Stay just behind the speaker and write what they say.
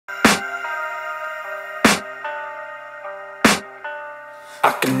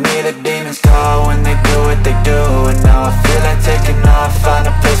I can hear the demons call when they do what they do. And now I feel like taking off, find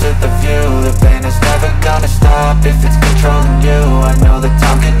a place with a view. The pain is never gonna stop if it's controlling you. I know that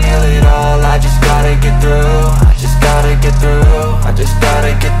time can heal it all, I just gotta get through. I just gotta get through, I just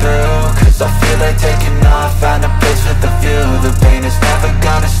gotta get through. Cause I feel like taking off, find a place with a view. The pain is never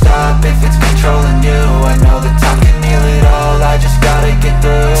gonna stop if it's controlling you. I know that time can heal it all, I just gotta get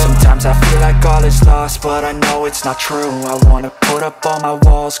through. Sometimes I feel like all is lost, but I know it's not true. I wanna put up all my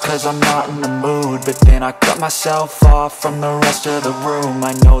walls cause I'm not in the mood, but then I cut myself off from the rest of the room.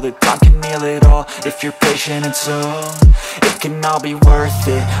 I know that time can heal it all if you're patient and soon it can all be worth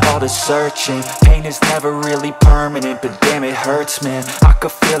it, all the searching. Pain is never really permanent, but damn it hurts, man. I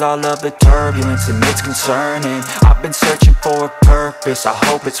could feel all of the turbulence and it's concerning. I've been searching for a purpose, I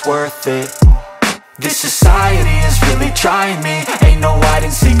hope it's worth it. This society is really trying me. Ain't no hide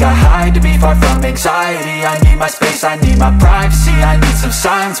and seek, I hide to be far from anxiety. I need my space, I need my privacy. I need some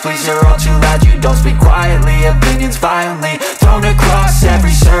silence, please, you're all too loud. You don't speak quietly, opinions violently thrown across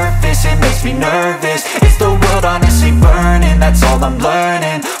every surface. It makes me nervous, it's the world honestly burning. That's all I'm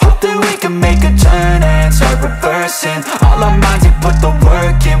learning, hope that we can make a turn and start reversing all our minds and put the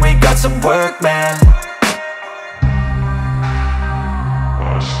work in. We got some work, man.